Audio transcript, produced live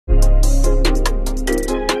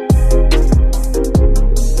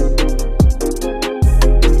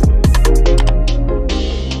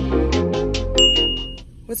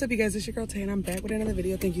What's up, you guys? It's your girl Tay, and I'm back with another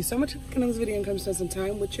video. Thank you so much for clicking on this video and coming to spend some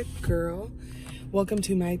time with your girl. Welcome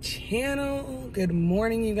to my channel. Good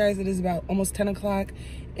morning, you guys. It is about almost 10 o'clock,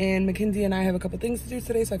 and Mackenzie and I have a couple things to do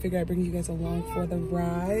today, so I figured I'd bring you guys along for the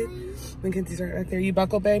ride. Mackenzie's right there. You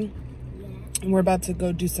buckle, babe? And we're about to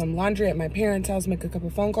go do some laundry at my parents' house, make a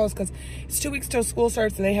couple phone calls because it's 2 weeks till school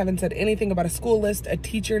starts and they haven't said anything about a school list, a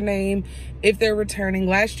teacher name, if they're returning.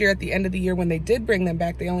 Last year at the end of the year when they did bring them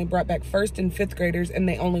back, they only brought back 1st and 5th graders and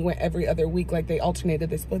they only went every other week. Like they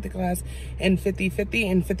alternated. They split the class in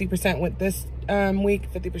 50-50 and 50% went this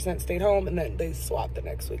week, 50% stayed home, and then they swapped the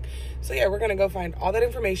next week. So yeah, we're gonna go find all that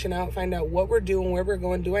information out, find out what we're doing, where we're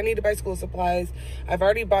going. Do I need to buy school supplies? I've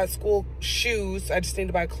already bought school shoes. I just need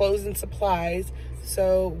to buy clothes and supplies.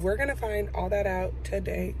 So we're gonna find all that out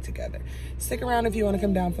today together. Stick around if you want to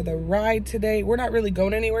come down for the ride today. We're not really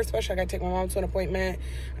going anywhere special. I gotta take my mom to an appointment.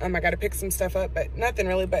 I gotta pick some stuff up, but nothing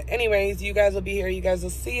really. But anyways, you guys will be here, you guys will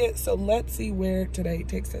see it. So let's see where today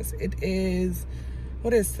takes us. It is,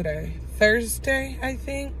 what is today? Thursday, I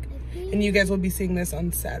think. And you guys will be seeing this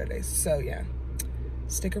on Saturday. So yeah,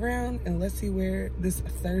 stick around and let's see where this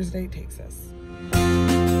Thursday takes us.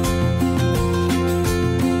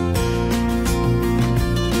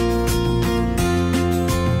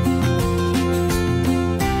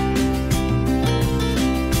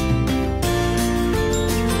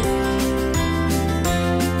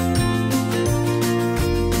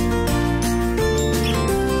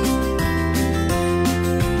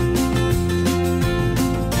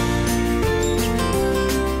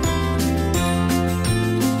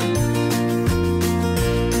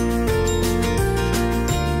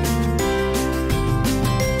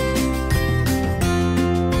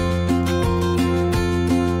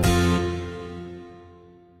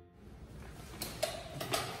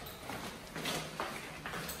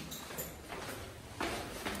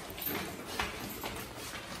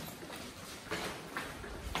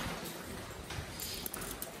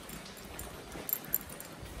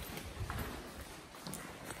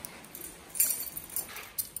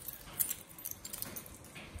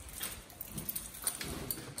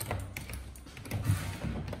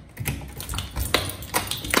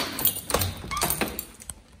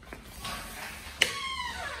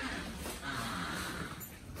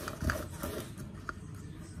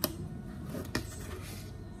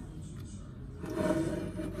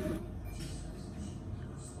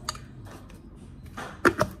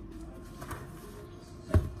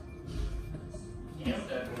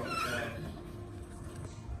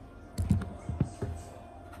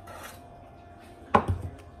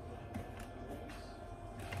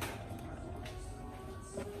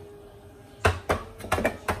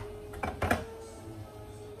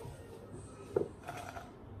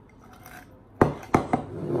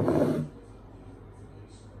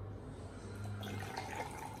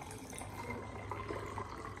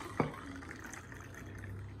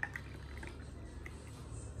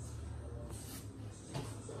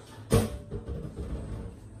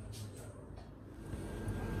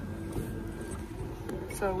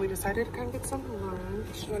 So we decided to come get some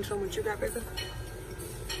lunch. You want to show them what you got, baby?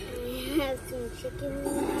 I have some chicken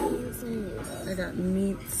and some noodles. I got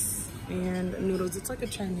meats and noodles. It's like a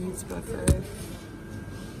Chinese buffet.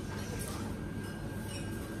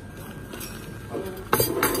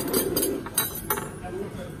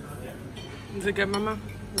 Is it good, Mama?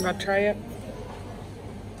 You about to try it?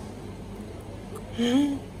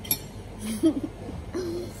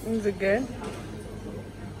 Is it good?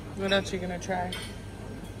 What else are you gonna try?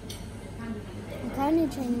 I'm kind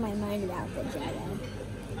of changing my mind about the Jello.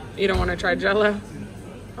 You don't want to try Jello?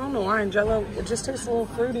 I don't know why. Jello, it just tastes a little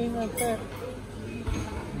fruity like that.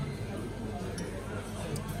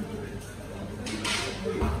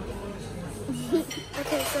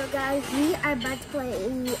 Okay, so guys, we are about to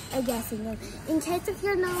play a guessing game. In case if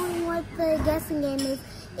you're knowing what the guessing game is,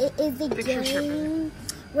 it is a game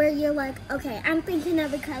where you're like, okay, I'm thinking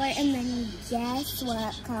of a color, and then you guess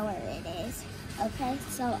what color it is. Okay,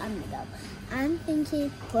 so I'm gonna go. I'm thinking,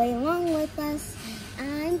 play along with us.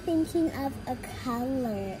 I'm thinking of a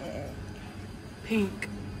color. Pink.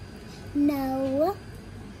 No.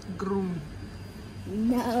 Green.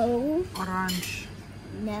 No. Orange.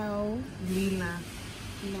 No. Lila.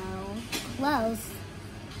 No. Close.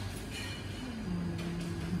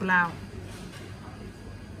 Blau.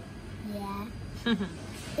 Yeah.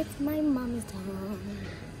 It's my mom's turn.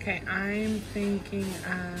 Okay, I'm thinking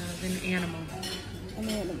of an animal. An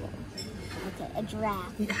animal. Okay, a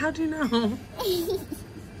giraffe. How'd you know?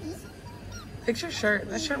 Fix your shirt.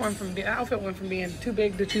 That shirt went from, that outfit went from being too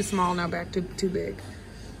big to too small, now back to too big.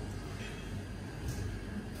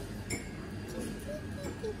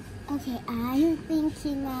 Okay, I'm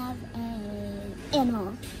thinking of an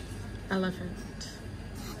animal. Elephant.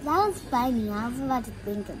 That was funny. I was about to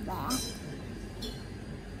think of that.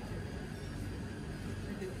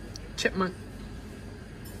 Chipmunk.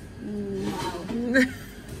 No.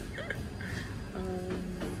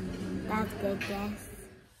 That's a good guess.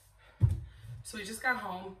 So we just got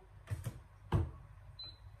home.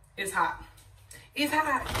 It's hot. It's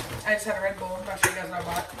hot. I just had a Red Bull. I'll show you guys what I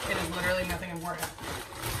bought. It is literally nothing important.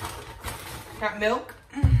 Got milk.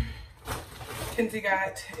 Kinsey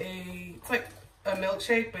got it's like a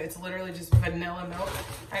milkshake, but it's literally just vanilla milk.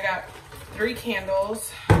 I got 3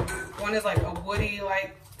 candles. One is like a woody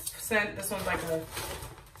like scent. This one's like a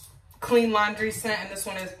clean laundry scent, and this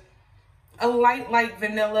one is a light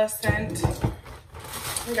vanilla scent.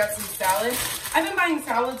 We got some salad. I've been buying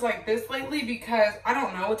salads like this lately because I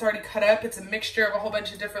don't know, it's already cut up. It's a mixture of a whole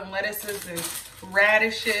bunch of different lettuces and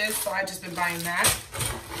radishes, so I've just been buying that.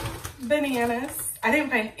 Bananas. I didn't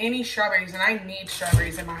find any strawberries, and I need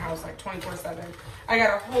strawberries in my house like 24/7. I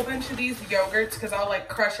got a whole bunch of these yogurts because I'll like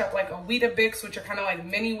crush up like a Weetabix, which are kind of like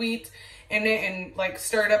mini wheat, in it, and like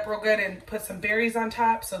stir it up real good and put some berries on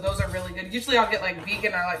top. So those are really good. Usually I'll get like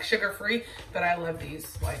vegan or like sugar free, but I love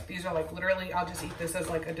these. Like these are like literally, I'll just eat this as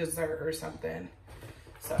like a dessert or something.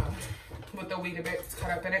 So with the Weetabix cut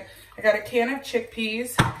up in it. I got a can of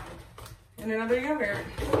chickpeas and another yogurt.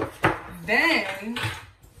 Then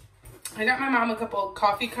I got my mom a couple of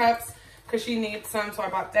coffee cups because she needs some, so I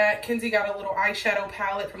bought that. Kinsey got a little eyeshadow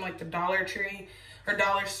palette from like the Dollar Tree or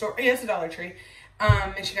Dollar Store. Yeah, it's a Dollar Tree.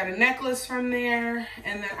 And she got a necklace from there.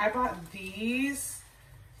 And then I bought these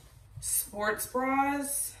sports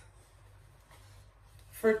bras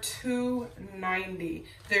for $2.90.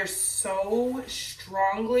 They're so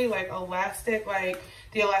strongly like elastic, like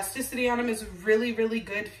the elasticity on them is really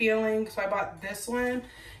good feeling. So I bought this one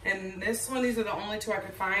and this one. These are the only 2 I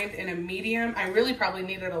could find in a medium. I really probably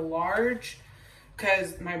needed a large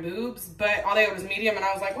because my boobs, but all they had was medium, and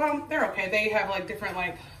I was like, well, they're okay. They have like different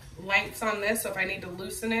like lengths on this, so if I need to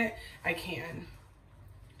loosen it, I can.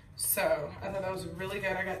 So I thought that was really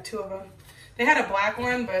good. I got 2 of them. They had a black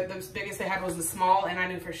one, but the biggest they had was the small, and I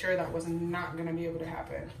knew for sure that was not gonna be able to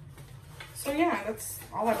happen. So yeah, that's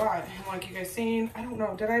all I bought. And like you guys seen, I don't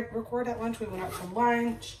know, did I record at lunch? We went out for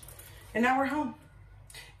lunch, and now we're home.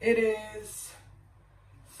 It is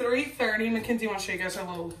 3:30. Mackenzie wants to show you guys her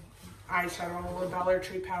little eyeshadow, a little Dollar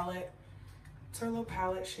Tree palette. It's her little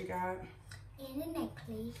palette she got. And a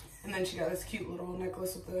necklace. And then she got this cute little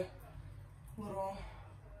necklace with the little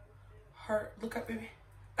heart. Look up, baby.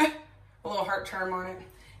 A little heart charm on it.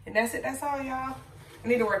 And that's it. That's all, y'all. I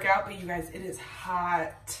need to work out, but you guys, it is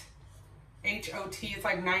hot. H-O-T. It's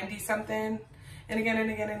like 90 something. And again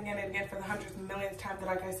and again and again and again for the 100th millionth time that,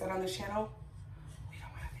 like I said on this channel, we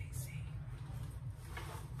don't have AC.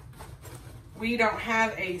 We don't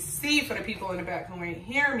have AC for the people in the back who ain't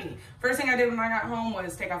hear me. First thing I did when I got home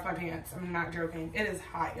was take off my pants. I'm not joking. It is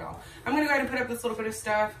hot, y'all. I'm gonna go ahead and put up this little bit of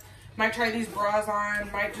stuff. Might try these bras on.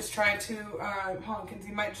 Might just try to, hold on, Kinsey.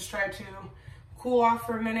 Might just try to cool off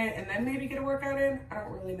for a minute and then maybe get a workout in. I don't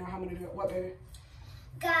really know how I'm gonna do it. What, baby?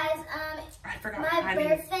 Guys, I forgot. My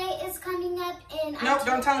birthday is coming up, and nope,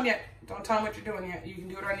 don't tell him yet. Don't tell him what you're doing yet. You can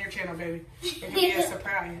do it on your channel, baby. It can be a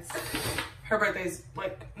surprise. Her birthday's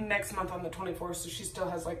like next month on the 24th, so she still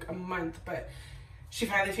has like a month, but she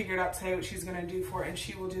finally figured out today what she's gonna do for it, and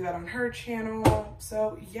she will do that on her channel.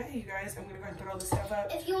 So yeah, you guys, I'm gonna go ahead and put all this stuff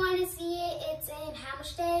up. If you want to see it, it's in how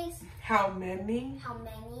much days? How many? How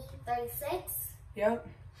many? 36? Yep.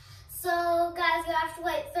 So guys, you have to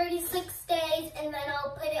wait 36 days, and then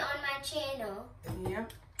I'll put it on my channel.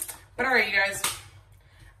 Yep. But all right, you guys,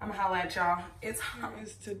 I'm gonna holla at y'all. It's hot.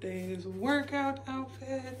 It's today's workout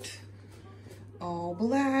outfit. All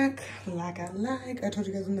black, like I like. I told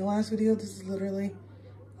you guys in the last video, this is literally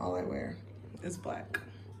all I wear is black.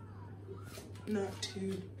 Not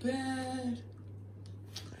too bad.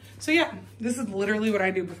 So yeah, this is literally what I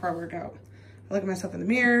do before I work out. I look at myself in the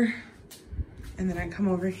mirror, and then I come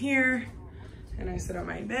over here and I sit on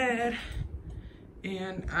my bed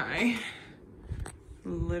and I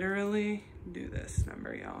literally do this.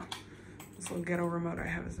 Remember, y'all, this little ghetto remote I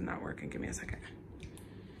have is not working. Give me a second.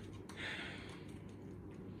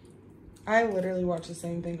 I literally watch the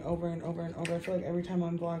same thing over and over and over. I feel like every time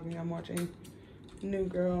I'm vlogging, I'm watching New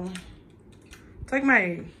Girl. It's like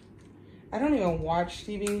I don't even watch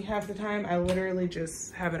TV half the time. I literally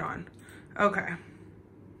just have it on. Okay.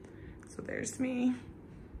 So there's me.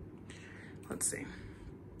 Let's see.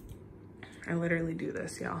 I literally do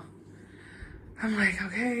this, y'all. I'm like,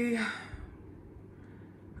 okay,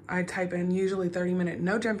 I type in usually 30-minute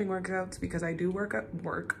no jumping workouts because I do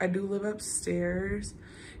I do live upstairs.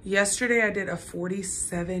 Yesterday I did a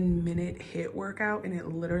 47-minute HIIT workout and it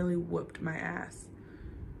literally whooped my ass.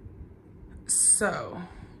 So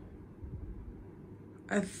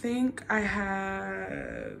I think I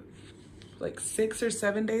have like 6 or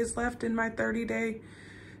 7 days left in my 30-day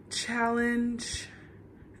challenge.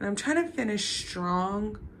 And I'm trying to finish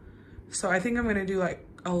strong. So I think I'm gonna do like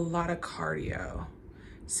a lot of cardio.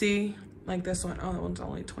 See, like this one, oh, that one's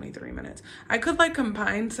only 23 minutes. I could like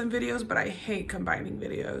combine some videos, but I hate combining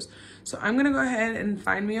videos. So I'm gonna go ahead and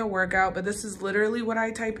find me a workout, but this is literally what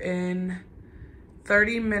I type in.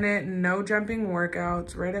 30-minute no jumping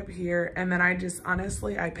workouts right up here. And then I just,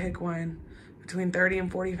 honestly, I pick one between 30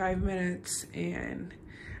 and 45 minutes and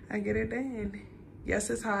I get it done. Yes,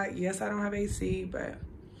 it's hot. Yes, I don't have AC, but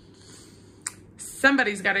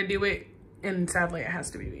somebody's gotta do it. And sadly, it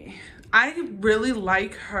has to be me. I really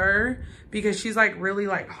like her because she's like really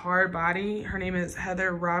like hard body. Her name is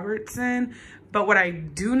Heather Robertson. But what I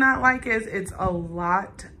do not like is it's a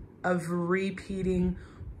lot of repeating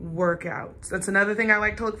workouts. That's another thing I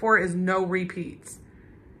like to look for is no repeats.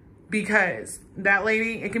 Because that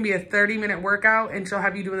lady, it can be a 30-minute workout and she'll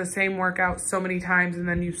have you doing the same workout so many times and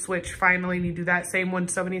then you switch finally and you do that same one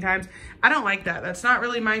so many times. I don't like that. That's not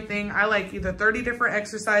really my thing. I like either 30 different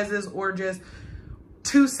exercises or just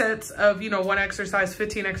 2 sets of, you know, one exercise,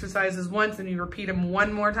 15 exercises once and you repeat them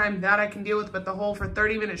one more time. That I can deal with, but the whole for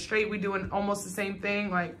 30 minutes straight, we doing almost the same thing.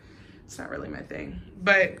 Like, it's not really my thing.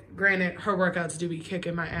 But granted, her workouts do be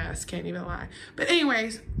kicking my ass, can't even lie. But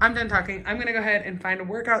anyways, I'm done talking. I'm gonna go ahead and find a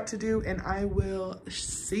workout to do and I will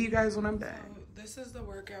see you guys when I'm back. This is the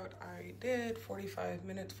workout I did, 45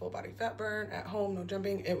 minutes full body fat burn at home, no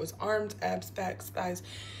jumping. It was arms, abs, backs, thighs,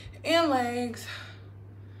 and legs.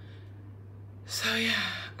 So yeah,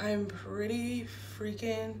 I'm pretty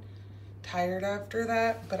freaking tired after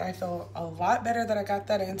that, but I feel a lot better that I got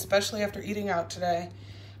that in, especially after eating out today.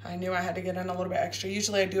 I knew I had to get in a little bit extra.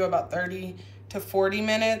 Usually I do about 30 to 40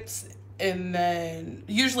 minutes, and then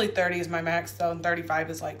usually 30 is my max though, and 35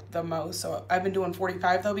 is like the most. So I've been doing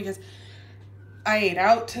 45 though because I ate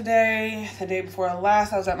out today. The day before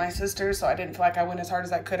last, I was at my sister's, so I didn't feel like I went as hard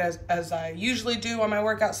as I could as I usually do on my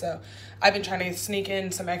workout. So I've been trying to sneak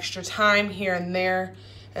in some extra time here and there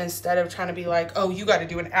instead of trying to be like, oh, you got to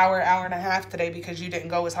do an hour, hour and a half today because you didn't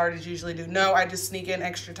go as hard as you usually do. No, I just sneak in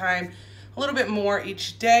extra time, a little bit more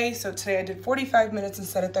each day. So today I did 45 minutes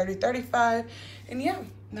instead of 30, 35. And yeah,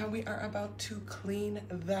 now we are about to clean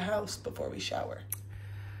the house before we shower.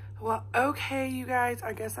 Well, okay, you guys,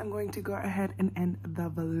 I guess I'm going to go ahead and end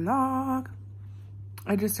the vlog.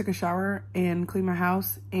 I just took a shower and cleaned my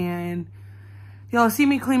house, and y'all have seen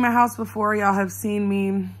me clean my house before. Y'all have seen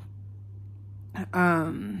me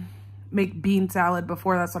make bean salad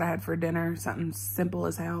before. That's what I had for dinner, something simple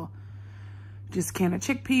as hell. Just a can of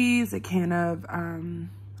chickpeas, a can of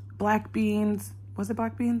black beans. Was it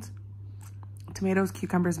black beans? Tomatoes,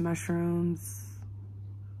 cucumbers, mushrooms.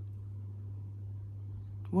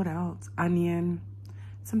 What else? Onion,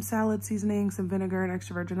 some salad seasoning, some vinegar, and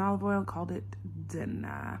extra virgin olive oil. Called it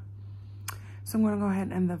dinner. So I'm going to go ahead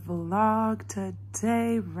and end the vlog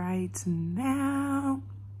today right now.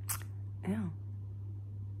 Ew.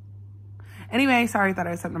 Anyway, sorry, I thought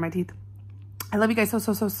I had something in my teeth. I love you guys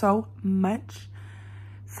so much.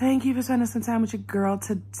 Thank you for spending some time with your girl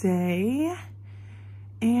today.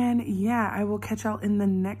 And yeah, I will catch y'all in the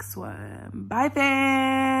next one. Bye,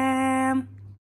 fam.